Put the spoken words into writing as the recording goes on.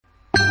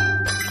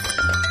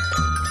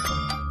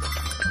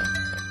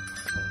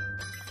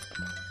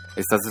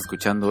Estás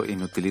escuchando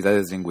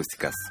Inutilidades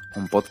Lingüísticas,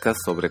 un podcast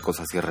sobre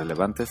cosas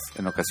irrelevantes,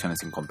 en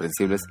ocasiones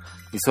incomprensibles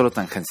y solo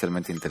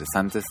tangencialmente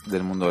interesantes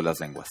del mundo de las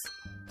lenguas.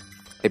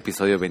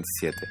 Episodio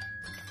 27.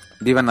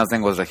 Vivan las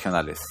lenguas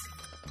regionales.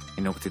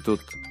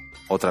 Inuktitut.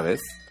 ¿Otra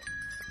vez?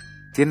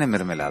 ¿Tiene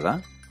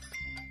mermelada?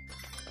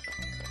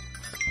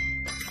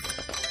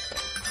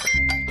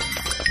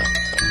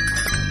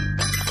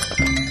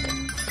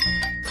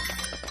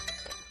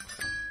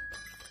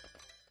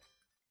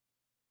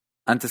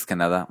 Antes que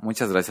nada,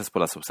 muchas gracias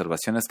por las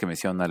observaciones que me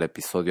hicieron al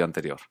episodio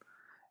anterior.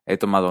 He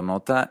tomado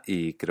nota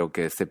y creo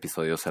que este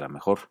episodio será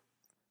mejor.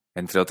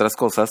 Entre otras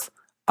cosas,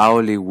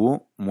 Aoli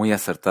Wu muy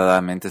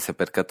acertadamente se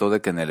percató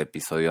de que en el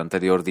episodio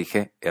anterior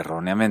dije,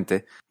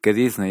 erróneamente, que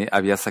Disney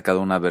había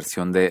sacado una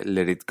versión de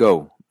Let It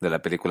Go, de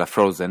la película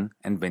Frozen,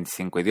 en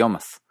 25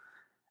 idiomas.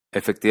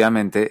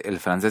 Efectivamente,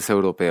 el francés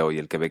europeo y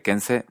el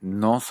quebequense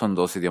no son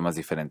dos idiomas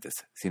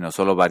diferentes, sino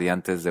solo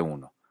variantes de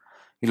uno.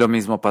 Y lo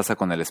mismo pasa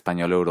con el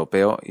español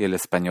europeo y el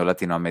español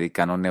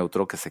latinoamericano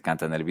neutro que se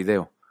canta en el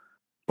video.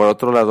 Por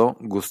otro lado,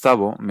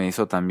 Gustavo me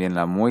hizo también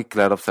la muy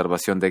clara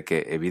observación de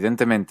que,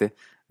 evidentemente,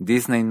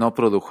 Disney no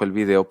produjo el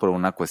video por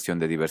una cuestión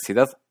de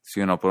diversidad,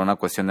 sino por una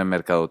cuestión de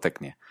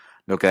mercadotecnia,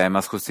 lo que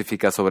además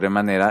justifica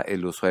sobremanera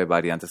el uso de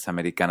variantes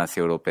americanas y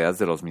europeas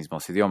de los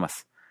mismos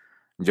idiomas.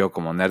 Yo,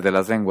 como nerd de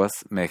las lenguas,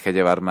 me dejé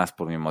llevar más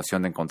por mi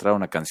emoción de encontrar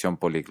una canción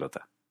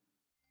políglota.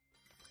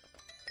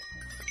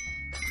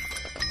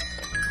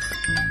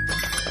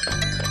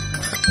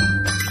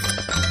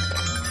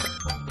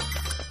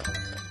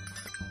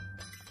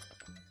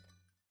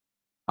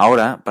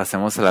 Ahora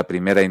pasemos a la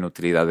primera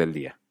inutilidad del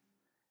día.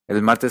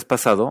 El martes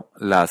pasado,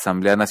 la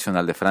Asamblea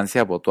Nacional de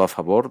Francia votó a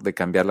favor de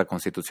cambiar la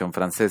Constitución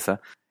francesa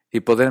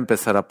y poder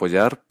empezar a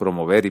apoyar,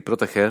 promover y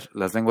proteger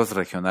las lenguas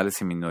regionales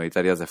y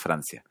minoritarias de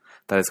Francia,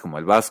 tales como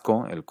el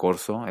vasco, el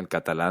corso, el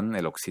catalán,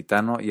 el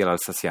occitano y el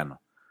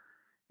alsaciano.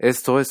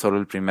 Esto es solo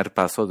el primer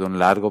paso de un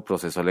largo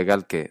proceso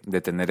legal que, de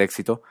tener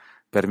éxito,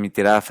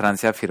 permitirá a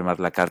Francia firmar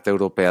la Carta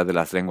Europea de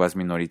las Lenguas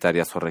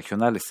Minoritarias o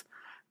Regionales,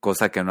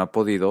 cosa que no ha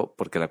podido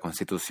porque la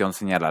Constitución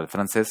señala al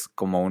francés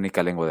como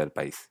única lengua del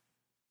país.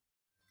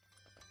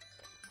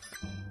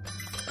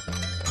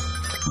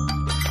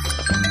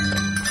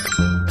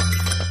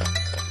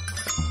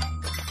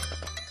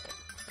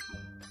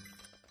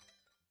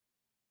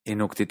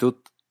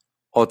 Inuktitut.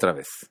 Otra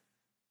vez.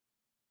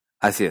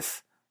 Así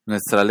es,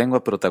 nuestra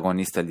lengua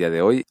protagonista el día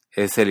de hoy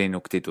es el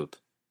Inuktitut.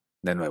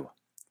 De nuevo.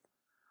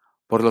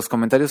 Por los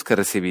comentarios que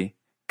recibí,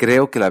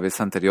 creo que la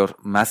vez anterior,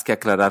 más que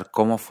aclarar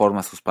cómo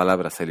forma sus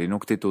palabras el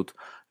Inuktitut,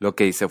 lo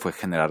que hice fue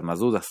generar más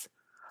dudas,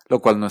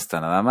 lo cual no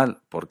está nada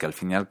mal, porque al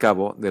fin y al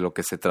cabo de lo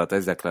que se trata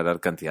es de aclarar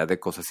cantidad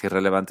de cosas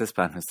irrelevantes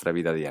para nuestra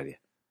vida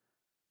diaria.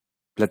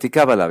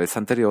 Platicaba la vez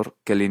anterior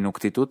que el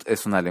Inuktitut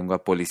es una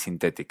lengua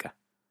polisintética.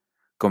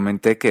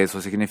 Comenté que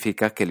eso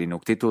significa que el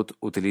Inuktitut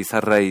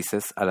utiliza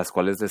raíces a las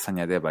cuales les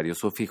añade varios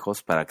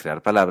sufijos para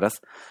crear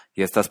palabras,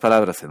 y estas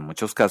palabras en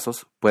muchos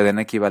casos pueden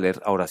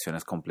equivaler a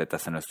oraciones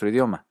completas en nuestro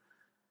idioma.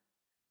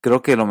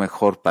 Creo que lo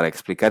mejor para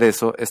explicar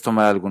eso es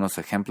tomar algunos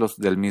ejemplos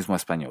del mismo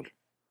español.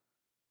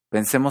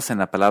 Pensemos en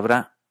la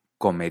palabra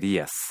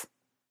comerías.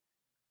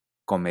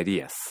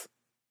 Comerías.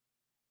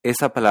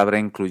 Esa palabra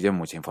incluye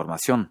mucha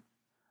información.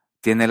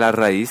 Tiene la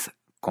raíz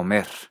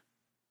comer.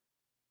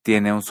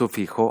 Tiene un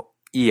sufijo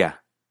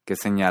ia, que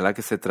señala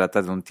que se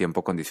trata de un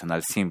tiempo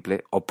condicional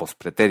simple o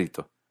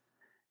pospretérito.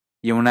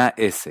 Y una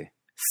s,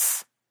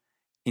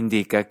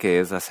 indica que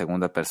es la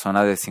segunda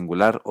persona de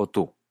singular o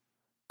tú.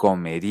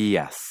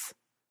 Comerías.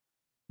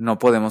 No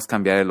podemos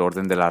cambiar el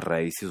orden de la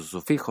raíz y sus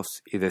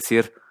sufijos y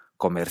decir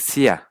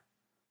comercia,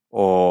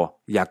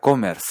 o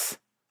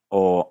yacomers,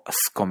 o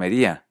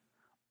scomería,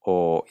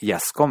 o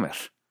yascomer.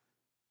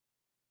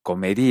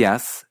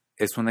 Comerías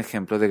es un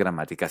ejemplo de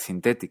gramática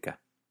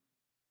sintética.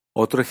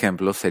 Otro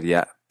ejemplo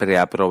sería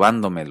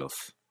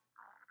preaprobándomelos.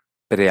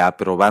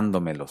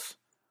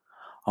 Preaprobándomelos.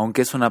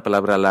 Aunque es una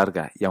palabra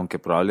larga y aunque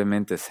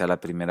probablemente sea la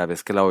primera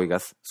vez que la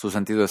oigas, su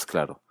sentido es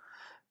claro.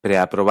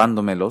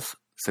 Preaprobándomelos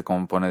se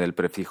compone del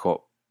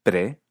prefijo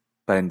pre,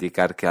 para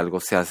indicar que algo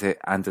se hace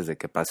antes de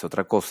que pase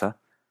otra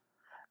cosa,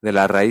 de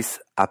la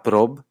raíz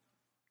aprob,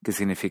 que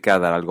significa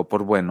dar algo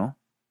por bueno,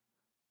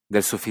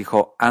 del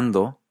sufijo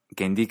ando,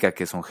 que indica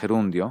que es un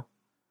gerundio,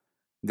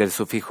 del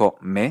sufijo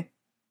me,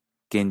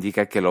 que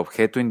indica que el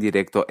objeto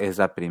indirecto es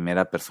la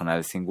primera persona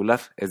del singular,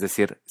 es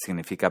decir,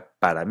 significa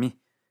para mí,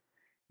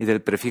 y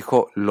del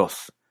prefijo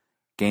los,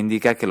 que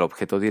indica que el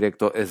objeto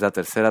directo es la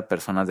tercera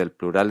persona del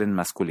plural en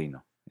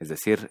masculino, es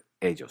decir,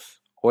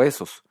 ellos o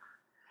esos.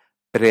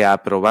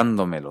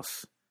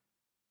 Preaprobándomelos.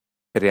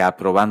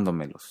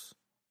 Preaprobándomelos.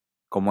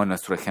 Como en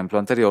nuestro ejemplo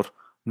anterior,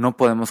 no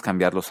podemos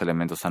cambiar los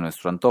elementos a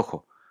nuestro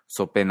antojo,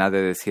 so pena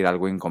de decir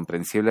algo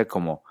incomprensible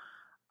como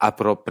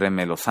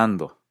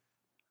apropremelosando,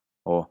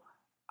 o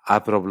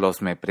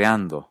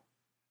aproblosmepreando,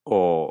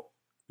 o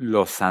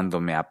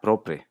losándome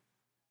apropre.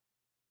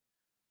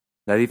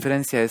 La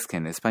diferencia es que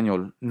en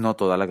español no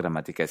toda la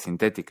gramática es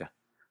sintética.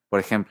 Por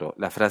ejemplo,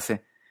 la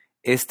frase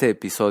 «Este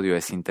episodio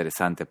es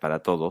interesante para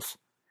todos»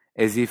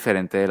 es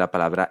diferente de la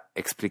palabra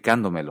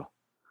explicándomelo,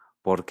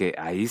 porque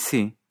ahí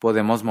sí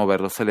podemos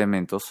mover los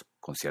elementos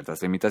con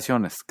ciertas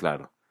limitaciones,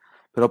 claro.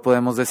 Pero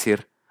podemos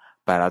decir,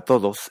 para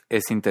todos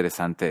es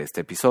interesante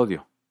este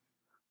episodio.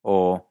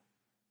 O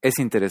es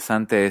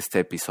interesante este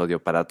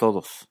episodio para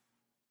todos.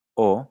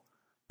 O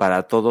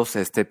para todos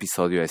este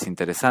episodio es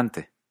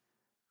interesante.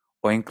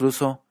 O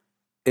incluso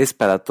es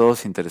para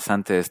todos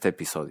interesante este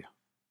episodio.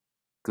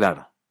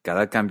 Claro,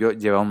 cada cambio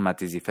lleva un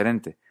matiz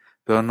diferente,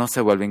 pero no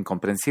se vuelve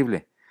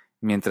incomprensible,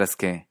 mientras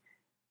que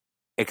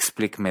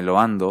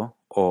explícmeloando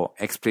o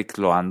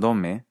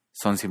explic-loándome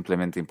son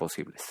simplemente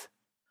imposibles.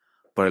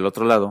 Por el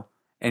otro lado,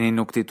 en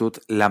inuktitut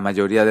la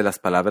mayoría de las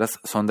palabras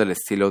son del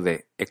estilo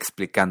de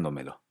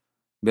explicándomelo.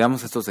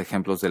 Veamos estos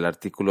ejemplos del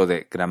artículo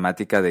de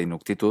Gramática de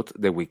Inuktitut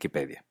de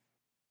Wikipedia.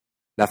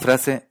 La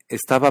frase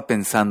estaba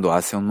pensando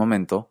hace un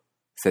momento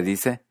se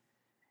dice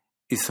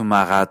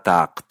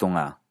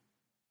isumagataaktunga.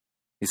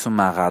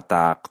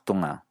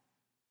 Isumagataaktunga.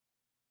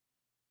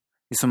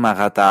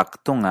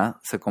 Isumagataaktunga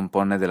se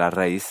compone de la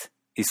raíz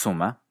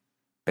isuma,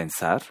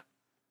 pensar,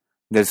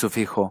 del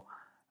sufijo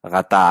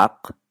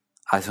gataak,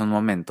 hace un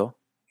momento,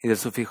 y del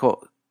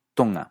sufijo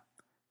tunga,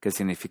 que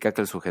significa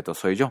que el sujeto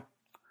soy yo.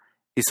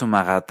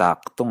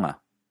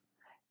 Isumagataaktunga.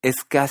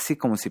 Es casi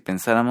como si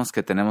pensáramos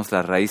que tenemos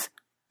la raíz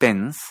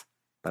pens,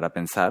 para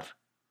pensar,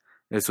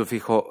 el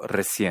sufijo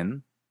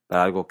recién,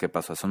 para algo que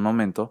pasó hace un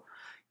momento,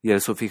 y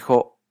el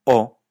sufijo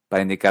o,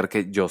 para indicar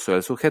que yo soy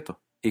el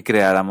sujeto, y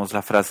creáramos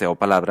la frase o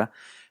palabra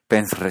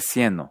pens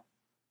recieno,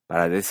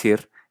 para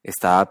decir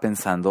estaba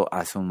pensando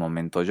hace un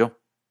momento yo.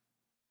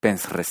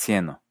 Pens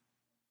recieno.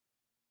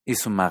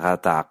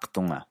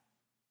 Isumagataaktunga.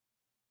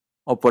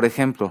 O por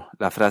ejemplo,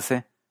 la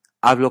frase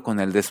hablo con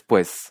él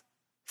después,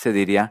 se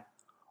diría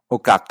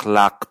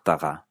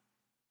okaklaktaga.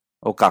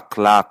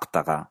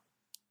 Okaklaktaga.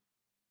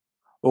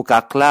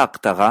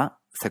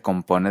 Okaklaktaga se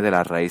compone de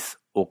la raíz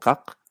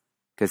ukak,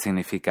 que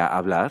significa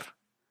hablar,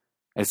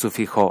 el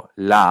sufijo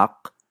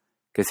lak,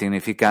 que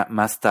significa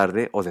más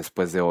tarde o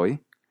después de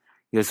hoy,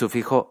 y el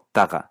sufijo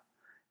taga,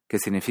 que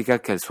significa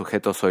que el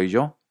sujeto soy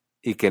yo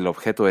y que el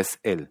objeto es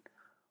él.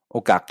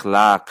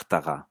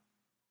 Okaklaktaga.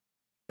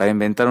 Para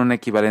inventar un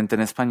equivalente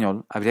en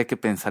español, habría que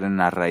pensar en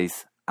la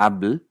raíz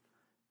habl,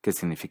 que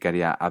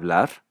significaría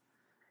hablar,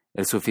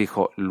 el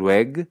sufijo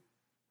lueg,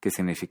 que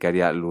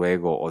significaría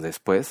luego o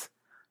después,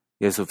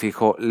 y el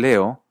sufijo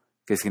leo,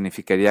 que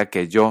significaría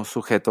que yo,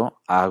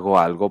 sujeto, hago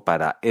algo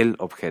para el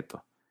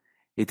objeto.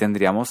 Y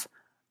tendríamos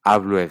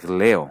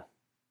habluegleo,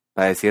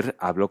 para decir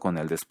hablo con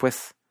él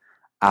después.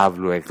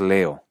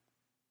 Habluegleo.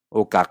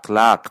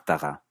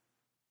 Okaklaktaga.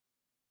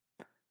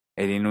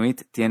 El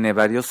inuit tiene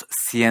varios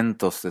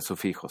cientos de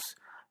sufijos,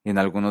 y en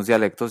algunos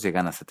dialectos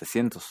llegan a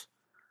 700.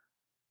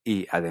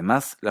 Y,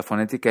 además, la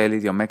fonética del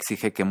idioma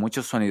exige que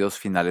muchos sonidos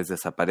finales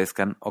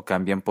desaparezcan o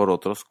cambien por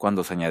otros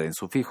cuando se añaden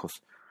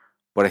sufijos.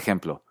 Por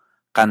ejemplo,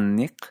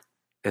 kannik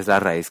es la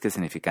raíz que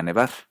significa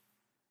nevar,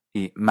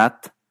 y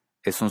mat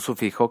es un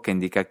sufijo que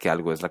indica que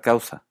algo es la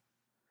causa.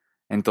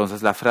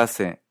 Entonces la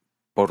frase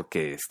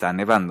porque está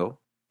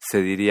nevando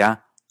se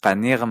diría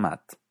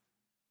kanigmat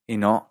y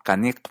no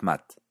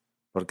kanikmat,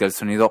 porque el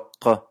sonido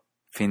q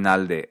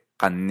final de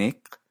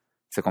kanik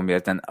se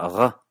convierte en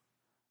r,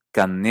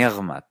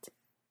 kanigmat.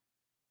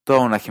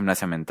 Toda una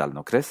gimnasia mental,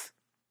 ¿no crees?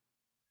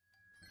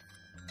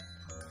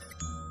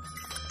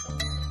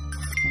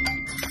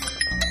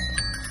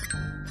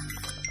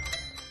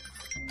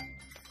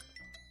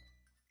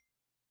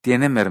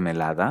 ¿Tiene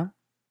mermelada?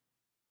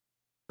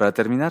 Para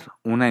terminar,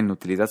 una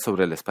inutilidad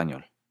sobre el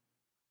español.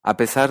 A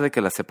pesar de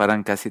que la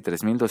separan casi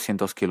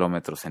 3.200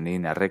 kilómetros en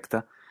línea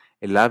recta,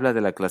 el habla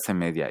de la clase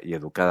media y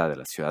educada de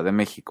la Ciudad de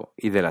México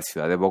y de la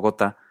Ciudad de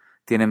Bogotá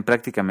tienen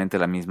prácticamente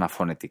la misma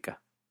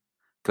fonética.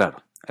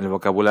 Claro, el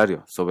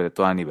vocabulario, sobre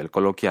todo a nivel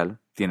coloquial,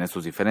 tiene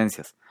sus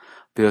diferencias,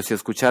 pero si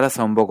escucharas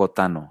a un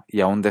bogotano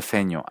y a un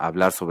defeño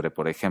hablar sobre,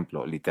 por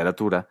ejemplo,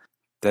 literatura,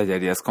 te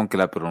hallarías con que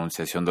la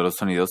pronunciación de los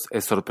sonidos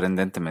es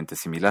sorprendentemente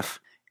similar,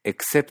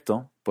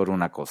 excepto por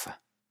una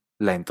cosa,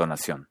 la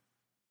entonación.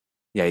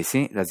 Y ahí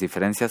sí, las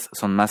diferencias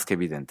son más que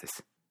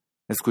evidentes.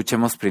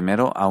 Escuchemos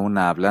primero a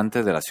una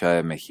hablante de la Ciudad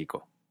de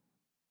México.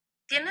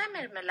 ¿Tiene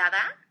mermelada?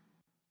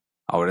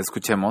 Ahora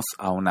escuchemos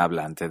a una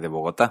hablante de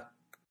Bogotá.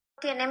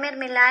 ¿Tiene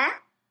mermelada?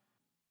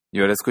 Y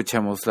ahora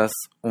escuchémoslas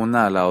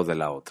una al lado de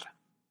la otra.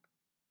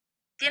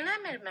 ¿Tiene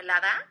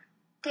mermelada?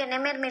 ¿Tiene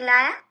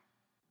mermelada?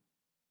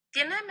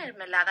 ¿Tiene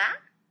mermelada?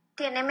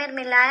 ¿Tiene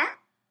mermelada?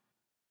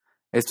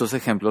 Estos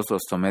ejemplos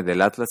los tomé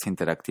del Atlas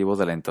Interactivo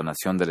de la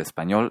Entonación del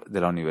Español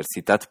de la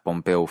Universitat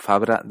Pompeu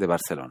Fabra de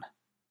Barcelona.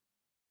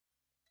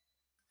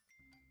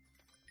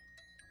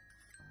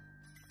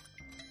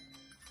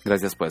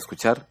 Gracias por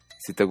escuchar.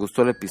 Si te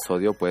gustó el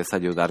episodio, puedes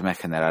ayudarme a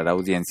generar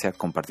audiencia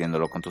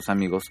compartiéndolo con tus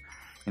amigos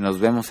y nos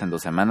vemos en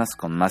 2 semanas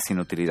con más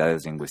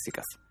inutilidades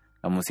lingüísticas.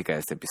 La música de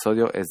este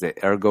episodio es de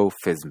Ergo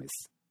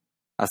Fismis.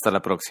 Hasta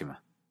la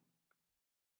próxima.